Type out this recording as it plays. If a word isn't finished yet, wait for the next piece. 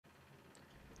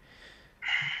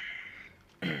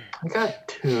I got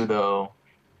two though.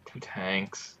 Two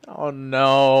tanks. Oh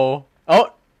no.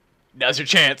 Oh, now's your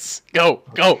chance. Go,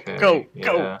 go, Okay, go, yeah.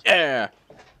 go. Yeah.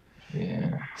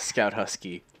 Yeah. Scout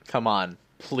Husky. Come on.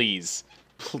 Please.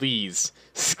 Please.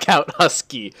 Scout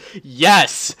Husky.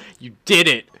 Yes! You did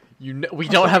it. We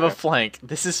don't have a flank.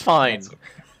 This is fine.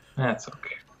 That's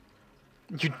okay.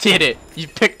 You did it. You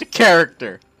picked a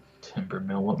character.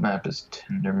 Timbermill. What map is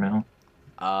Tindermill?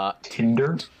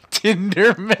 Tinder?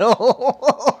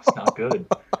 Tindermill. It's not good.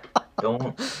 Don't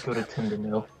go to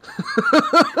Tindermill.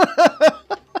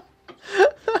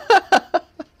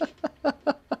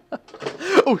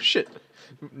 Oh shit.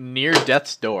 Near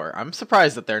Death's Door. I'm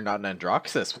surprised that they're not an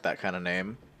Androxus with that kind of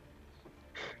name.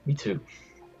 Me too.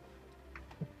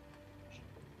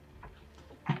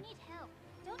 I need help.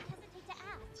 Don't hesitate to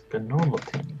ask. It's like a normal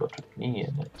thing, but with me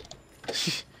in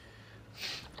it.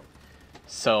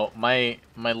 So my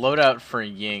loadout for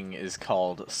Ying is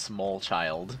called Small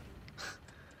Child.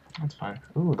 That's fine.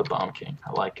 Ooh, the Bomb King.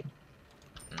 I like him.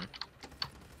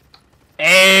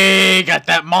 Hey, got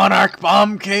that Monarch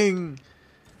Bomb King.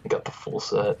 I got the full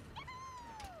set.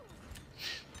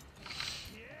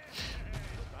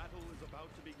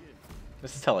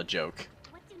 This is tell a joke.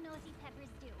 What do nosy peppers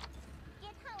do?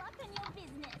 Get how up in your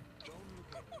business.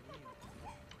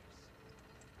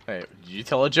 Wait, did you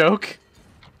tell a joke?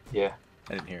 Yeah.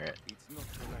 I didn't hear it. It's not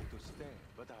polite to stare,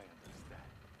 but I understand.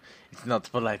 It's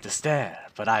not polite to stare,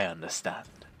 but I understand.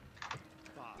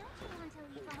 Don't you want to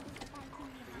leave all this fighting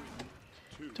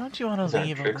behind? Don't you want These to aren't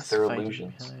leave all tricks, this they're fighting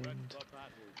illusions. behind?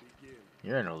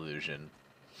 You're an illusion.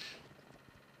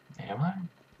 Am I?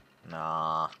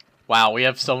 Nah. Wow, we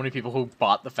have so many people who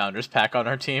bought the Founders Pack on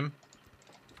our team.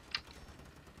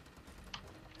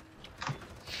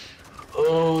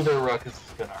 Oh, the Ruckus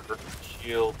is gonna hurt the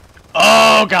shield.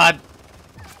 Oh god!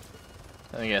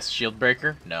 I guess Shield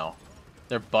Breaker? No.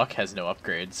 Their Buck has no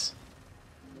upgrades.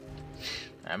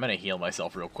 I'm gonna heal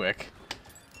myself real quick.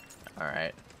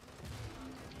 Alright.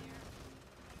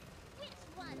 Which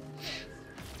one?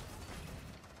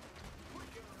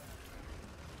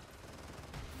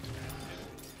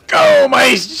 Go,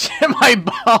 my my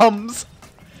bombs!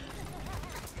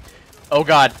 Oh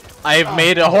god, I've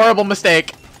made a horrible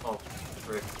mistake. Oh,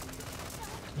 frick.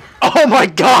 Oh my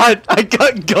god, I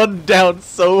got gunned down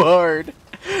so hard.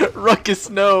 Ruckus,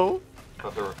 no. I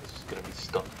thought the Ruckus was gonna be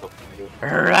stuck up in you.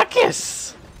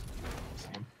 Ruckus!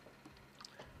 Same.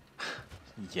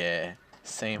 Yeah,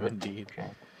 same indeed. Okay.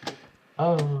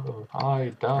 Oh,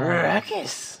 I died.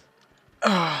 Ruckus!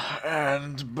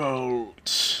 And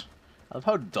Bolt. I love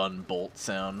how done Bolt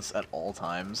sounds at all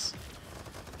times.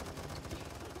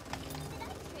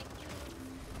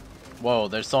 Whoa,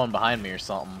 there's someone behind me or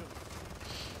something.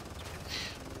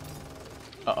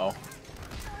 Uh-oh.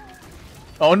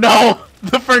 Oh no!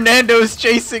 The Fernando's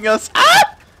chasing us!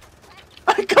 Ah!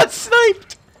 I got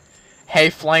sniped! Hey,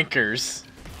 flankers.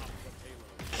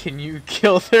 Can you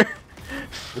kill their...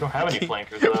 We don't have any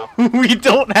flankers though. We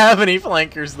don't have any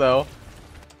flankers, though.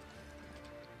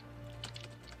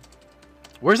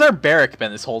 Where's our barrack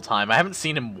been this whole time? I haven't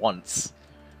seen him once.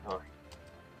 Oh,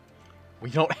 We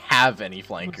don't have any he was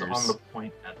flankers. on the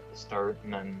point at the start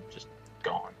and then just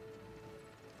gone.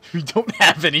 We don't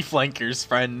have any flankers,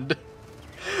 friend.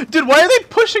 Dude, why are they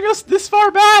pushing us this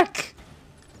far back?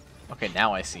 Okay,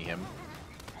 now I see him.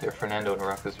 Their Fernando and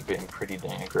Ruckus are being pretty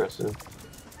dang aggressive.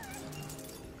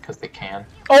 Because they can.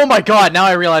 Oh my god, now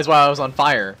I realize why I was on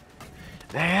fire.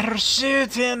 They're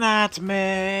shooting at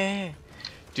me.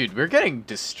 Dude, we're getting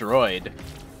destroyed.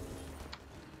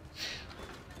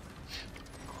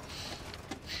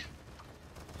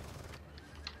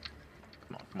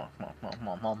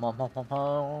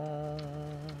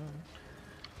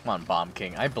 Come on, Bomb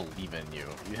King. I believe in you.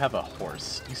 You have a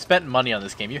horse. You spent money on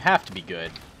this game. You have to be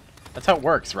good. That's how it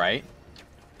works, right?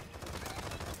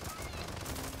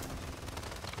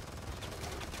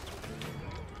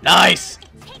 Nice!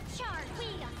 Take charge. We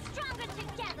are stronger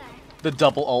together. The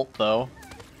double ult, though.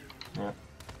 Yeah.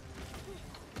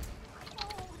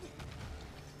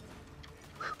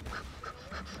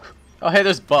 Oh, hey,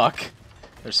 there's Buck.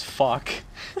 There's Fuck.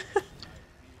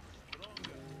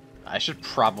 I should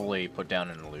probably put down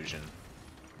an illusion.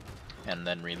 And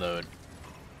then reload.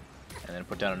 And then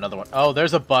put down another one. Oh,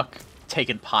 there's a Buck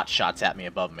taking pot shots at me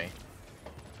above me.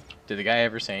 Did the guy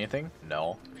ever say anything?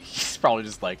 No. He's probably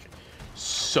just like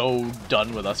so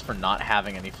done with us for not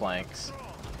having any flanks.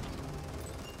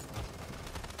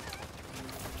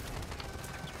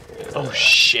 Oh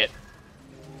shit.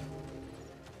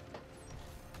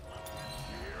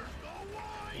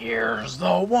 Here's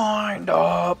the wind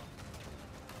up.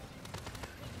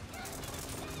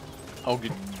 Oh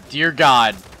dear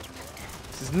God.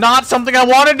 This is not something I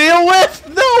want to deal with!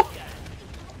 No!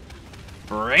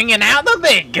 Bringing out the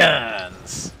big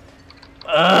guns!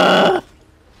 Ugh!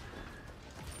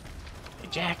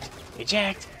 Eject!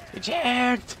 Eject!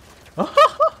 Eject!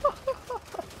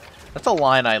 That's a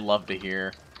line I love to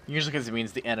hear. Usually because it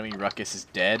means the enemy Ruckus is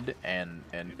dead, and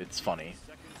it's funny.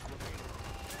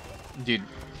 Dude,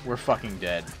 we're fucking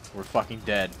dead. We're fucking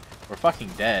dead. We're fucking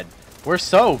dead. We're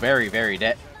so very, very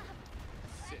dead.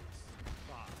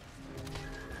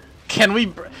 Can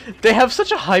we... They have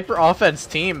such a hyper offense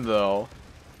team, though.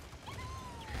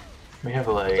 We have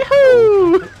like...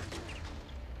 Yahoo!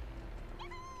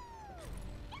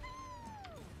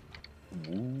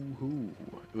 Woohoo.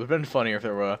 It would have been funnier if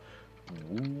there were a...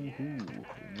 Woohoo.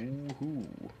 Woohoo.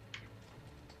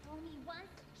 Fool me once,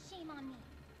 shame on me.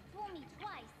 Fool me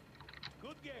twice.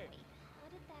 Good game. Wait, how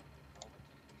did that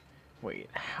Wait,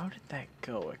 how did that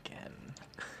go again?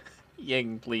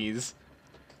 Ying, please.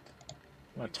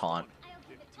 I'm gonna taunt. I'll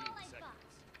give it all I've got.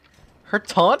 Her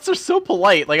taunts are so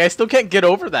polite. Like, I still can't get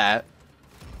over that.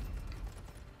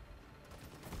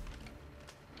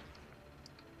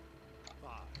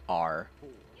 R.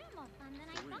 You're more fun than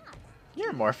I thought.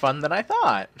 You're more fun than I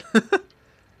thought.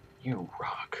 You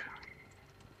rock.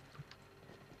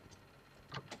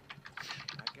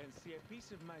 I can see a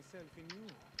piece of myself in you.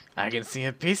 I can see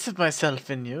a piece of myself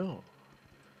in you.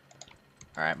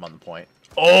 Alright, I'm on the point.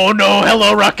 Oh no!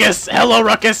 Hello, Ruckus! Hello,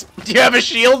 Ruckus! Do you have a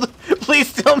shield?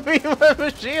 Please tell me you have a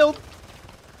shield!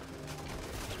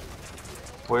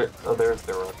 Where? Oh, there's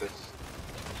the Ruckus.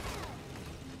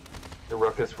 The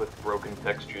Ruckus with broken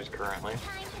textures currently.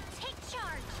 Time to take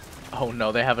charge. Oh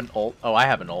no, they have an ult. Oh, I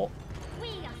have an ult. We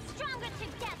are stronger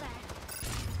together.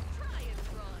 Try and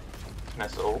run.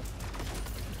 Nice ult.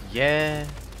 Yeah.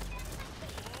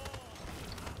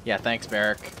 Yeah, thanks,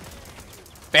 Barrack.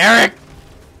 Barrack!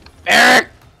 Barrack!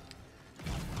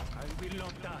 I will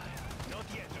not die. Not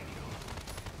yet.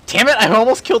 Damn it, I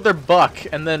almost killed their buck,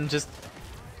 and then just...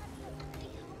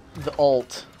 The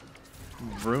ult.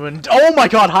 Ruined. Oh my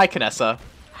god, hi, Kinessa.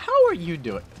 How are you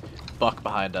doing? Buck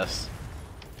behind us.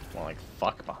 Well, like,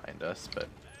 fuck behind us, but...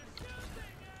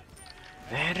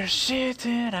 They're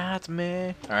shitting at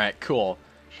me. Alright, cool.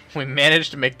 We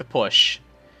managed to make the push.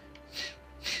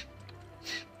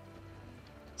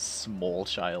 Small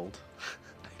child.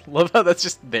 Love how that's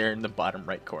just there in the bottom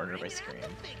right corner of my screen.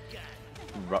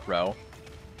 Ruh-roh.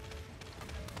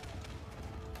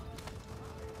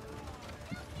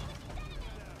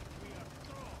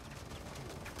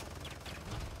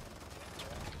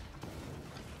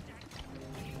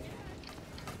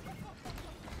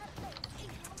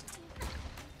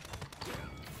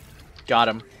 Got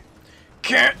him.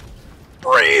 Can't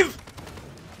breathe!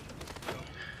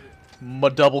 My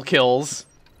double kills.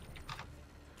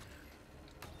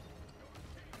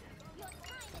 Your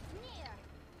time is near.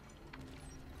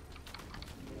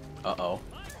 Uh-oh.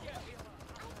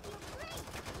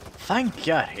 Thank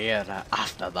you here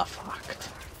after the fact.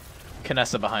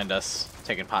 Kinessa behind us,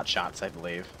 taking pot shots, I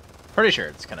believe. Pretty sure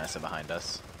it's Kinessa behind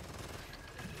us.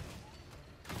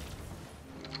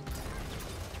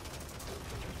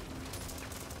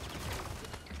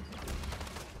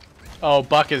 Oh,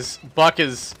 Buck is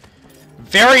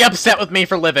very upset with me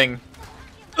for living.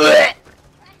 Ugh.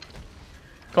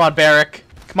 Come on, Barrack.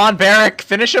 Come on, Barrack.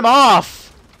 Finish him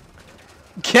off.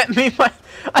 Get me my...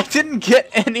 I didn't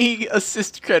get any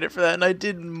assist credit for that, and I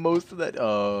did most of that.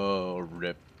 Oh,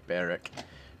 rip Barrack.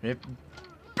 Rip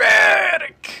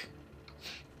Barrack.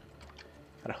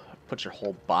 Gotta put your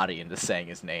whole body into saying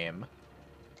his name.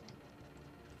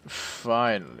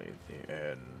 Finally, the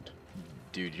end.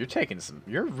 Dude, you're taking some...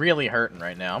 You're really hurting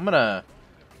right now. I'm gonna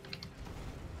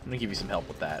give you some help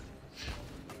with that.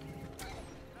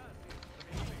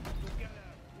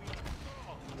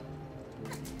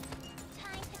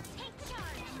 Time to take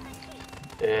charge.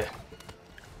 Eh.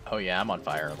 Oh yeah, I'm on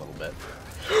fire a little bit.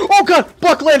 Oh god!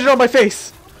 Buck landed on my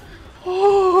face!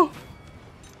 Oh!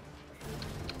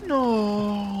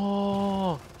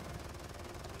 No!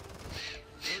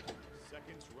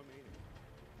 Seconds remaining.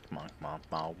 Come on, come on,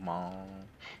 come on, come on.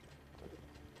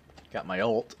 Got my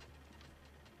ult.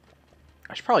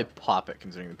 I should probably pop it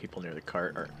considering the people near the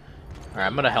cart are... Alright,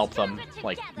 I'm gonna help them,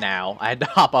 like, now. I had to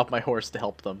hop off my horse to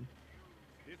help them.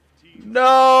 15.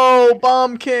 No!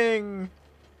 Bomb King!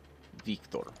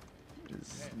 Victor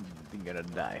is gonna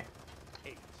die.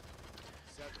 8.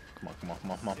 7. Come on, come on,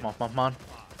 come on, come on, come on, come on.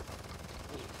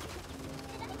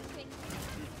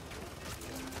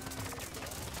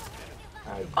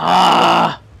 I Ah!